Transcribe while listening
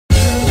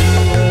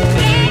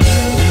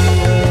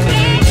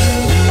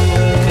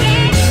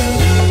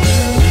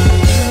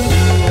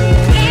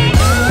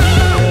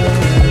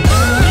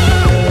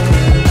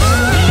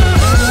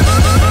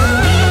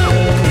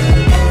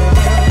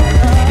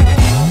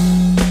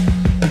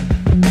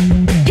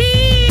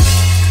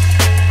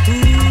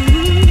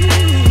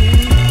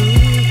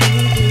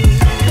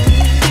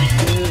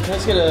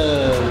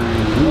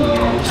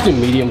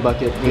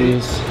tipping bucket,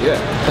 please. Yeah,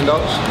 $10.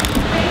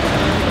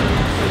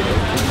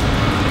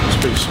 It's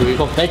pretty sweet.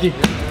 Cool, thank you.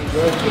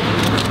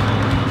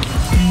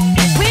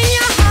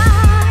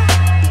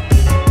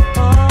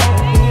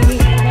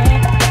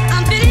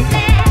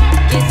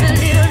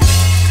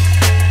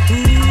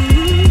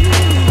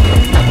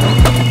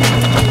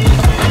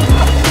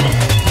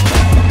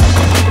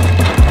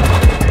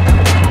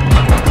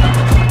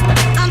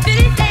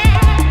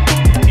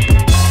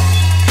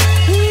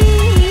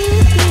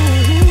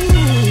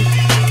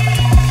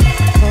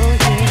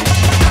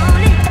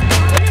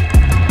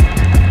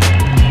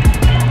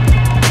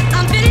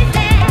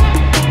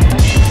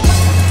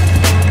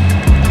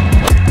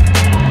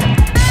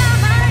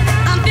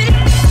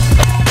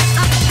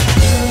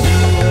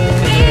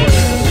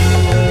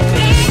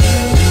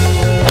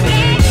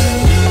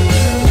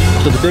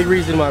 So the big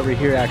reason why we're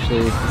here actually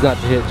is not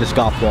to hit just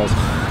golf balls,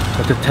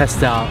 but to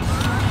test out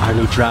our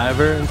new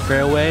driver and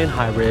fairway and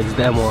hybrids,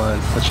 the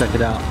M1. Let's check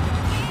it out.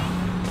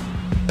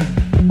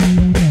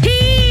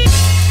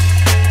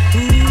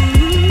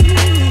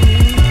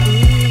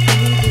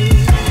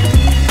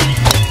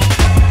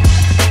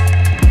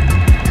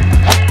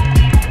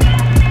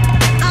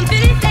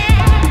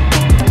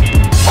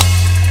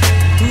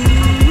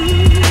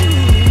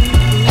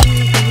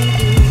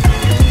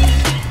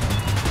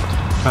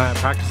 Alright,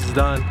 practice is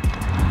done.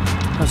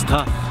 That's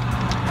tough. I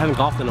haven't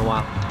golfed in a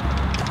while.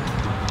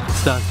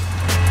 It's done.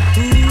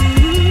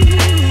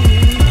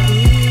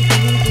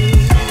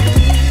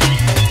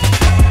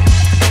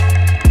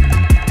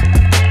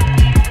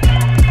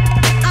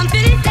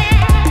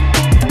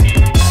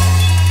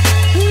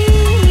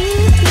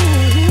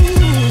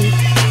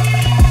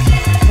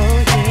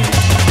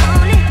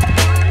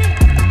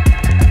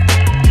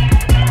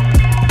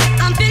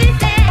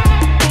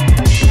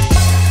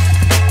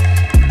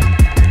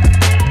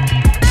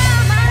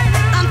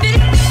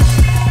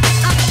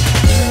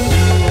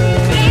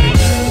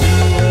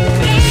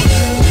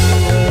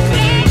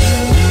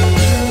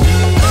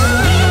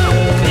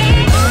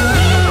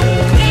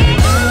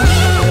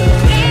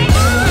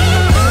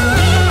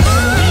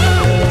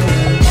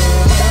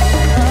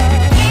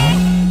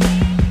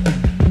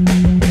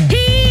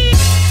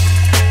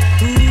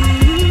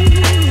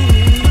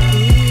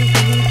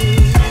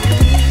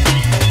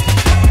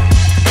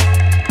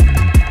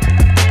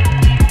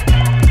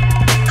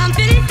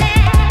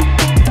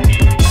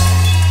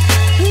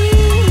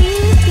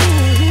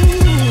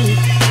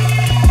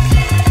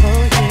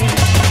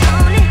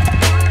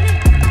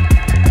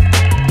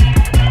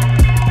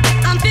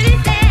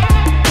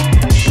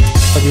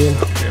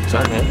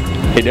 Sorry, man.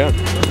 How you doing?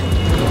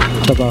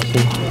 What's up,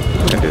 Austin?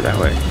 Can do that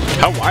way.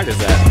 How wide is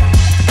that?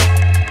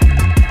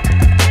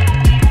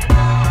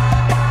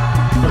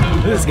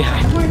 This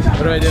guy.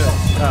 What am I doing?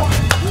 Oh,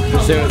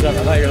 you're saying what's up. I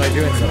thought you were like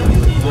doing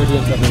something. We're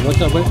doing something.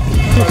 What's up, man?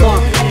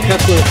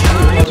 Kessler.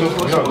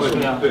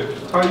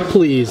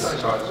 Please.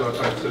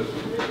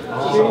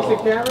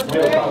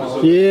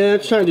 Yeah, I'm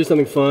just trying to do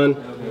something fun.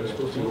 As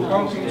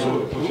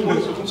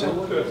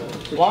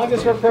long as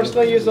it's for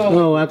personal use only.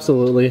 Oh,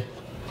 absolutely.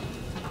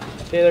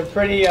 Yeah, they're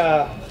pretty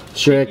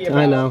Strict, about,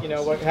 I know. You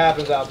know what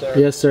happens out there.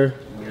 Yes, sir.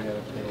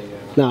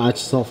 Nah,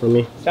 it's just all for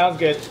me. Sounds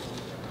good.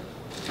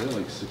 You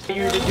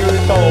were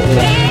told.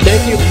 Yeah.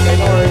 Thank you. Okay,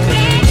 no worries.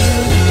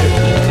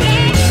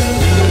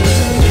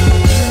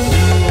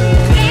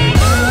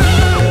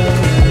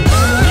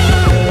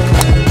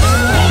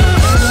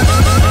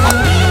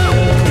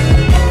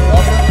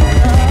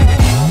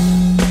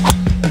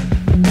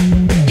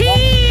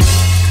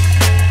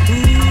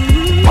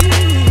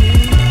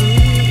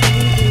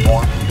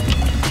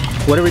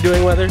 What are we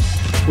doing, Weathers?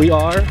 We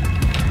are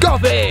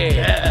golfing!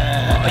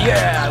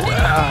 Yeah!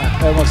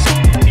 I almost...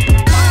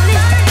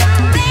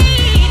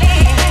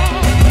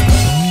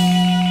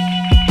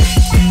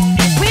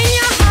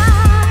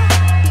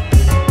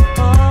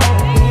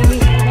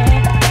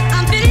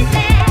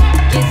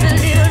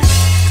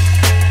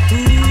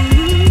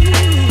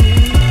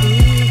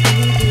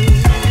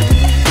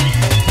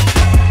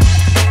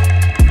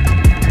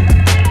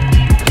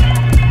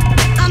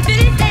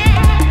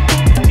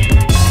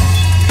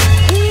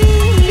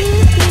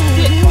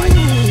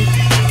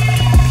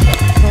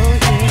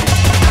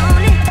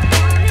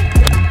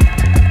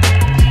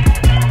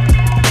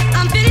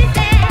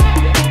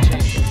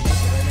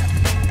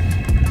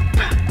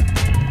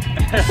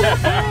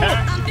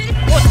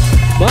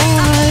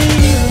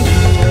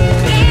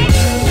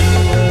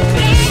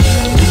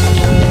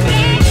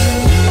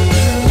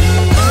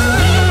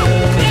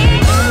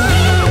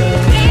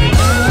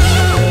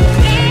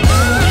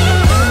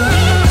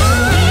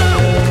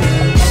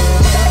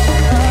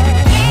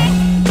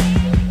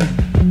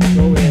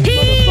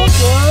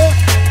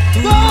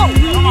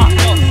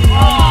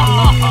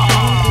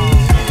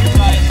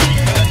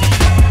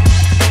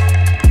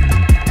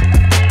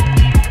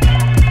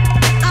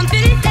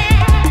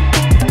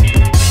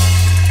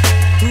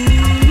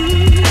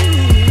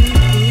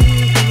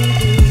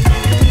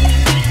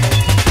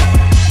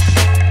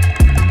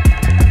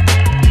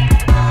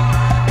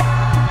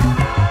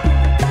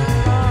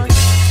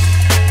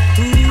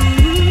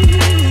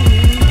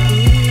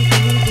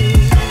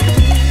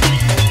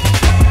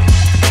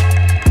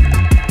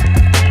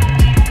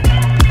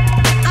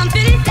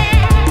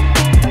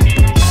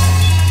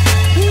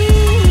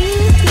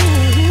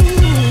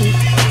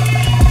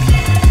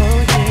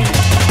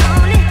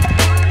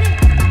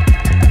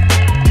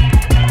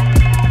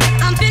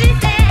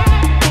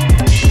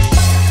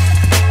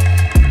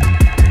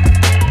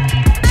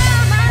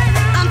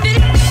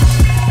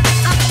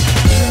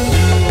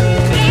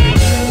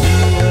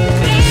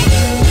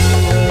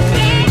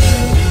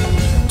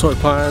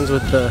 Pines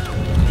with the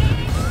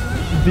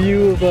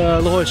view of La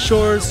Jolla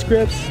Shores,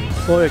 Scripps,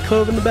 La Jolla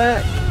Cove in the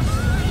back.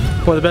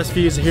 One of the best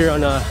views here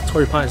on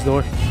Torrey Pines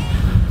North.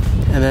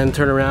 And then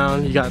turn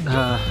around, you got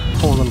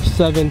hole number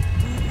 7,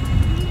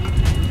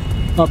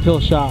 uphill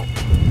shot.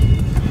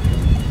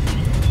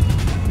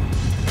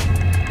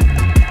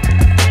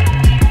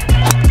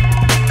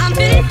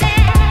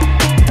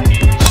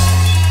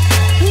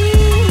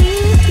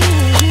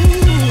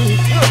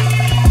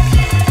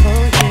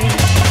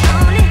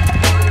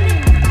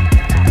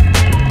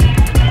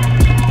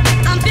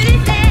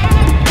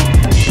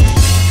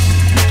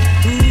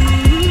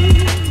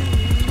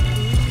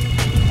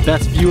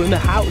 Best view in the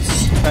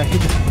house, right here.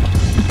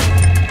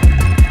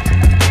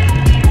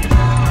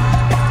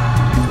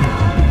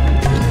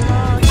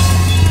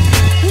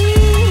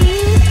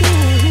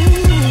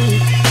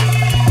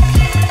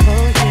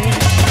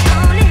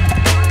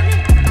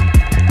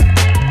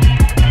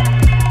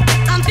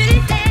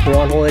 We're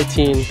on hole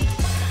 18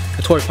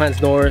 at Torrey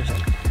Pines North.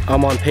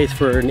 I'm on pace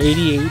for an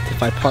 88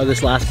 if I par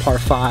this last par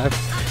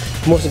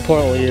 5. Most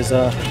importantly is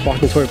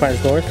walking Torrey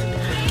Pines North.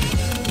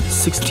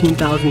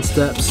 16,000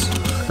 steps.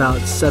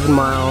 About 7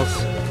 miles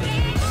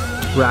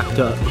racked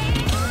up.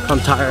 I'm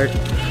tired,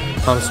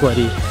 I'm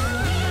sweaty,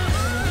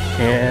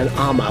 and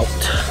I'm out.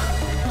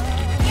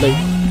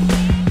 Late.